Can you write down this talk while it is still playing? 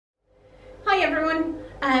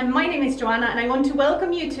My name is Joanna and I want to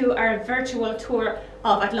welcome you to our virtual tour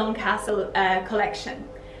of Athlone Castle collection.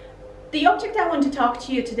 The object I want to talk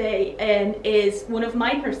to you today is one of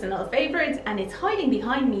my personal favourites, and it's hiding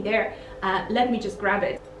behind me there. Let me just grab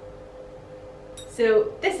it.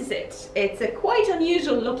 So this is it. It's a quite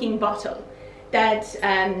unusual looking bottle that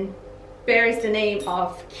bears the name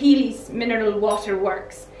of Keely's Mineral Water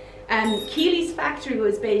Works. Keely's factory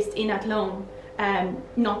was based in Athlone,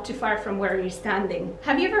 not too far from where you're standing.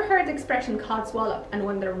 Have you ever heard the expression codswallop and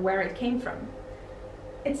wonder where it came from?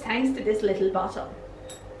 It's thanks to this little bottle.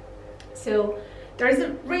 So there is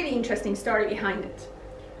a really interesting story behind it.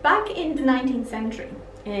 Back in the 19th century,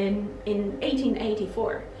 in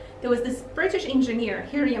 1884, there was this British engineer,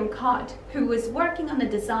 Codd, who was working on a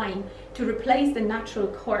design to replace the natural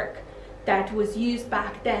cork that was used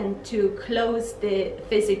back then to close the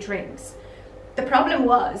fizzy drinks. The problem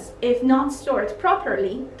was, if not stored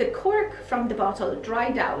properly, the cork from the bottle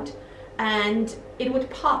dried out and it would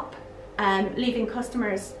pop, leaving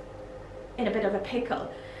customers in a bit of a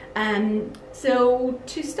pickle. So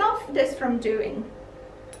to stop this from doing,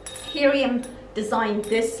 Hiriam designed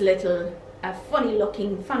this little funny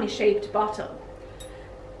looking, funny shaped bottle.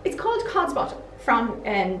 It's called Cod's bottle from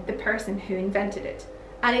the person who invented it,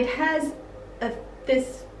 and it has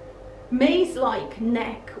this maze-like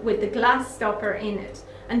neck with the glass stopper in it.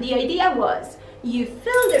 And the idea was, you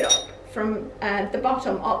filled it up from the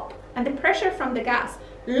bottom up, and the pressure from the gas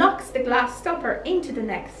locks the glass stopper into the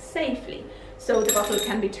neck safely, so the bottle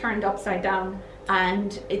can be turned upside down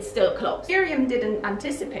and it's still closed. What Hiriam didn't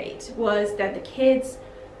anticipate was that the kids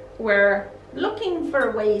were looking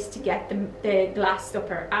for ways to get the glass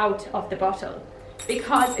stopper out of the bottle,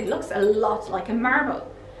 because it looks a lot like a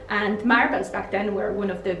marble, and marbles back then were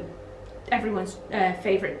one of everyone's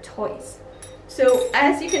favorite toys. So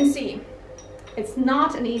as you can see, it's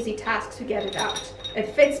not an easy task to get it out.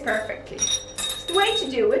 It fits perfectly. The way to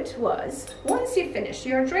do it was, once you finish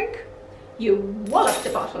your drink, you wallop the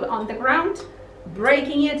bottle on the ground,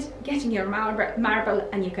 breaking it, getting your marble,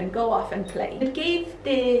 and you can go off and play. It gave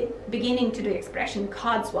the beginning to the expression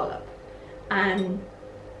codswallop, and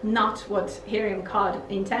not what Hiriam Codd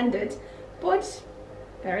intended, but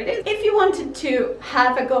there it is. If you wanted to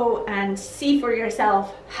have a go and see for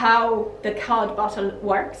yourself how the Cod bottle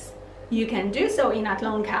works, you can do so in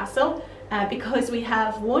Athlone Castle, because we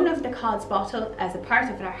have one of the Cod's bottle as a part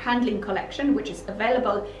of our handling collection, which is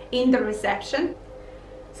available in the reception.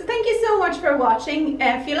 So thank you so much for watching.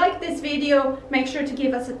 If you like this video, make sure to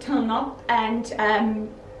give us a thumb up, and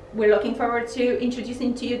we're looking forward to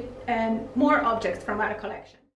introducing to you more objects from our collection.